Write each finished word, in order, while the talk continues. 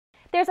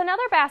There's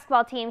another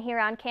basketball team here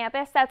on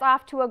campus that's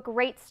off to a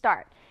great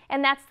start,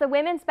 and that's the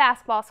women's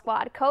basketball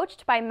squad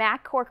coached by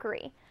Matt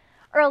Corkery.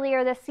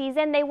 Earlier this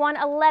season, they won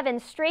 11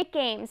 straight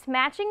games,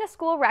 matching a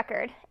school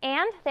record,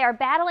 and they are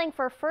battling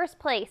for first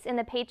place in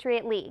the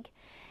Patriot League.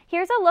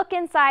 Here's a look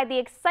inside the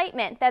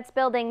excitement that's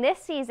building this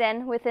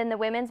season within the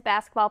women's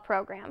basketball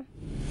program.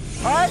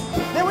 All right,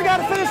 then we got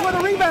to finish with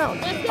a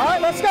rebound. All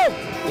right, let's go.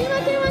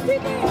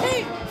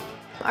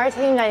 Our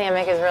team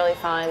dynamic is really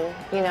fun.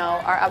 You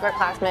know, our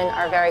upperclassmen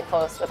are very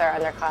close with our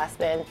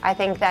underclassmen. I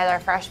think that our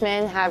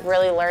freshmen have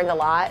really learned a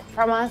lot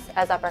from us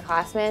as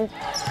upperclassmen.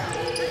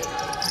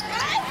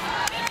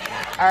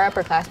 Our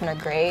upperclassmen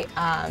are great.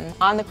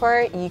 On the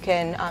court, you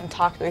can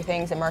talk through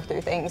things and work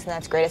through things, and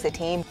that's great as a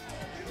team.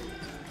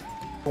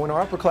 When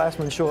our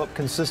upperclassmen show up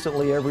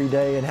consistently every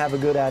day and have a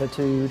good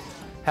attitude,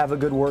 have a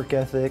good work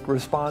ethic,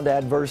 respond to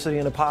adversity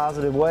in a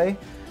positive way,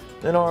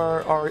 then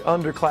our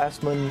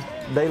underclassmen,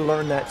 they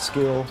learn that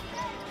skill.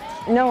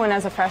 No one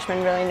as a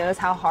freshman really knows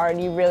how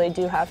hard you really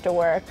do have to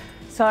work.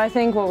 So I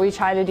think what we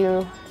try to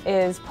do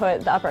is put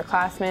the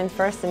upperclassmen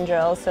first in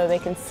drills so they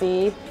can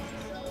see,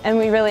 and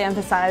we really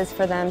emphasize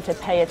for them to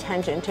pay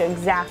attention to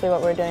exactly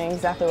what we're doing,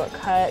 exactly what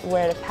cut,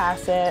 where to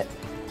pass it.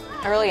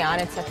 Early on,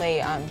 it's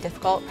definitely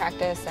difficult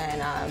practice,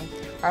 and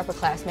our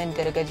upperclassmen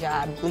did a good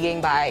job leading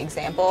by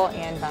example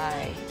and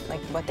by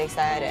what they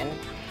said and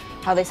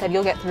how they said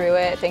you'll get through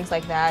it, things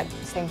like that,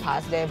 staying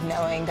positive,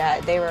 knowing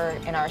that they were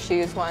in our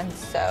shoes once.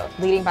 So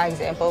leading by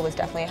example was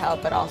definitely a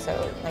help, but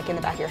also in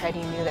the back of your head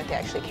you knew that they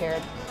actually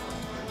cared.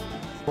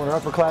 When our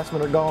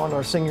upperclassmen are gone,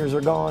 our seniors are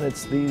gone,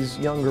 it's these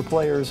younger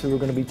players who are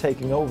going to be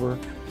taking over,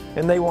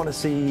 and they want to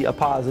see a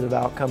positive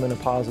outcome and a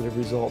positive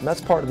result. And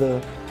that's part of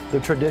the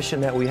tradition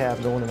that we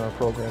have going in our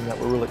program that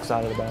we're really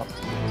excited about.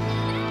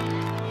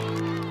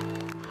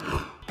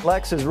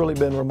 Lex has really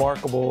been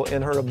remarkable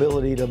in her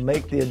ability to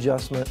make the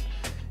adjustment,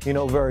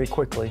 very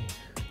quickly.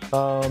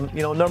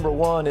 Number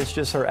one, it's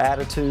just her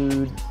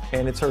attitude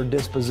and it's her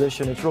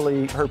disposition. It's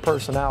really her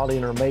personality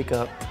and her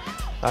makeup,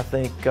 I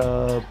think,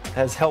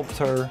 has helped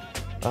her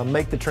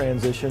make the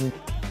transition.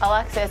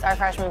 Alexis, our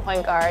freshman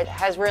point guard,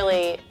 has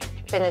really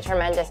been a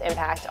tremendous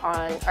impact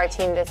on our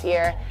team this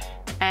year.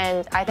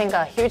 And I think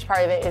a huge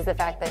part of it is the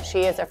fact that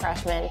she is a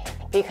freshman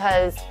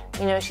because,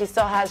 she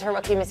still has her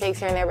rookie mistakes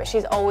here and there, but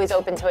she's always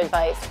open to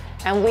advice.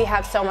 And we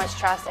have so much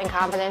trust and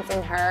confidence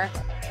in her.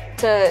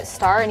 To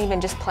start and even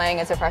just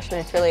playing as a freshman,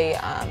 it's really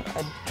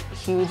a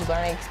huge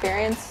learning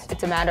experience.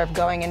 It's a matter of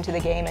going into the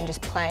game and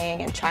just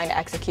playing and trying to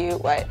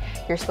execute what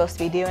you're supposed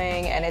to be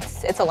doing. And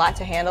it's a lot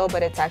to handle,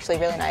 but it's actually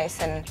really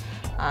nice.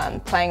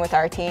 And playing with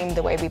our team,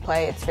 the way we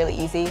play, it's really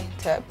easy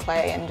to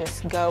play and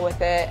just go with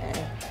it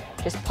and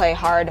just play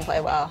hard and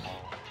play well.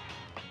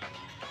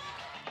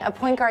 A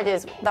point guard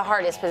is the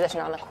hardest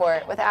position on the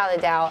court, without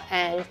a doubt,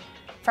 and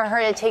for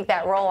her to take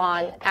that role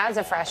on as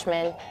a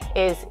freshman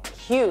is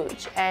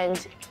huge.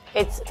 And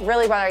it's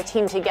really brought our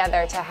team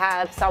together to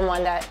have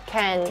someone that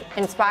can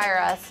inspire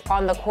us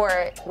on the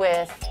court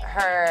with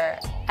her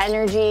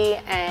energy,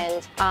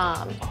 and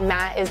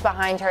Matt is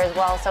behind her as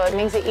well, so it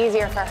makes it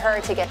easier for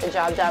her to get the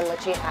job done,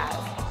 which she has.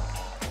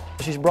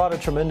 She's brought a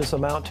tremendous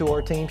amount to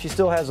our team. She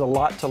still has a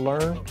lot to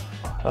learn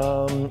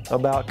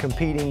about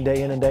competing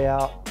day in and day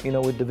out,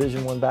 with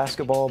Division I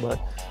basketball,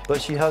 but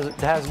she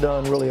has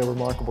done really a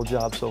remarkable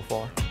job so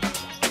far.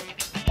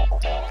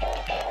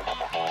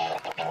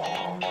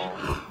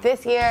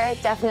 This year,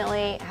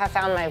 definitely have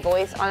found my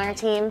voice on our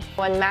team.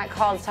 When Matt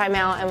calls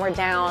timeout and we're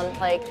down,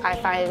 I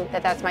find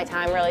that that's my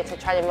time really to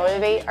try to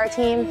motivate our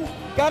team.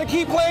 Got to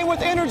keep playing with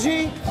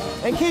energy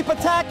and keep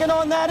attacking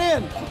on that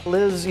end.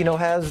 Liz,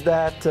 has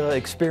that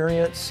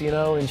experience,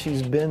 and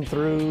she's been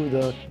through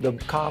the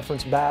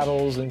conference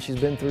battles and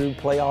she's been through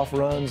playoff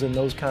runs and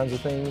those kinds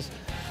of things.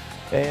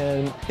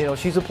 And,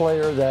 she's a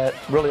player that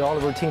really all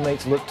of her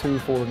teammates look to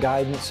for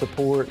guidance,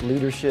 support,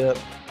 leadership.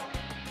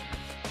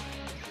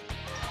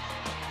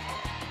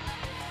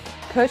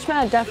 Coach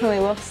Matt definitely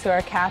looks to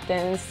our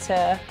captains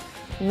to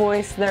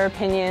voice their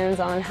opinions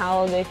on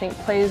how they think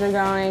plays are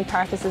going,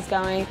 practice is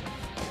going.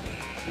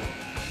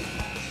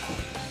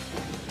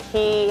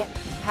 He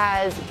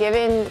has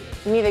given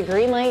me the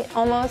green light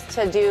almost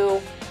to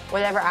do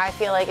whatever I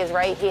feel like is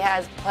right. He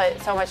has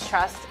put so much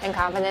trust and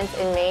confidence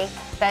in me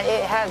that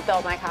it has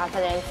built my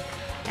confidence.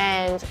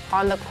 And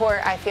on the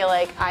court, I feel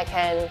like I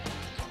can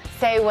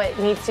say what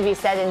needs to be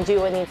said and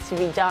do what needs to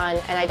be done,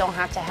 and I don't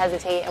have to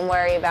hesitate and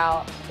worry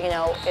about,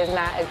 is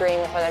Matt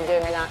agreeing with what I'm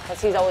doing or not, because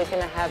he's always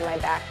going to have my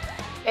back.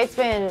 It's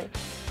been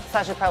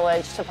such a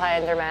privilege to play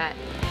under Matt.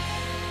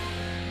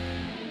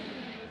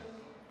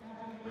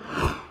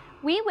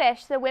 We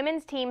wish the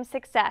women's team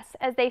success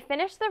as they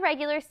finish the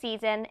regular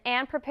season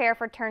and prepare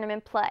for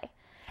tournament play.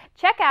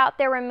 Check out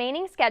their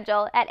remaining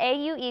schedule at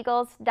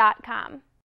aueagles.com.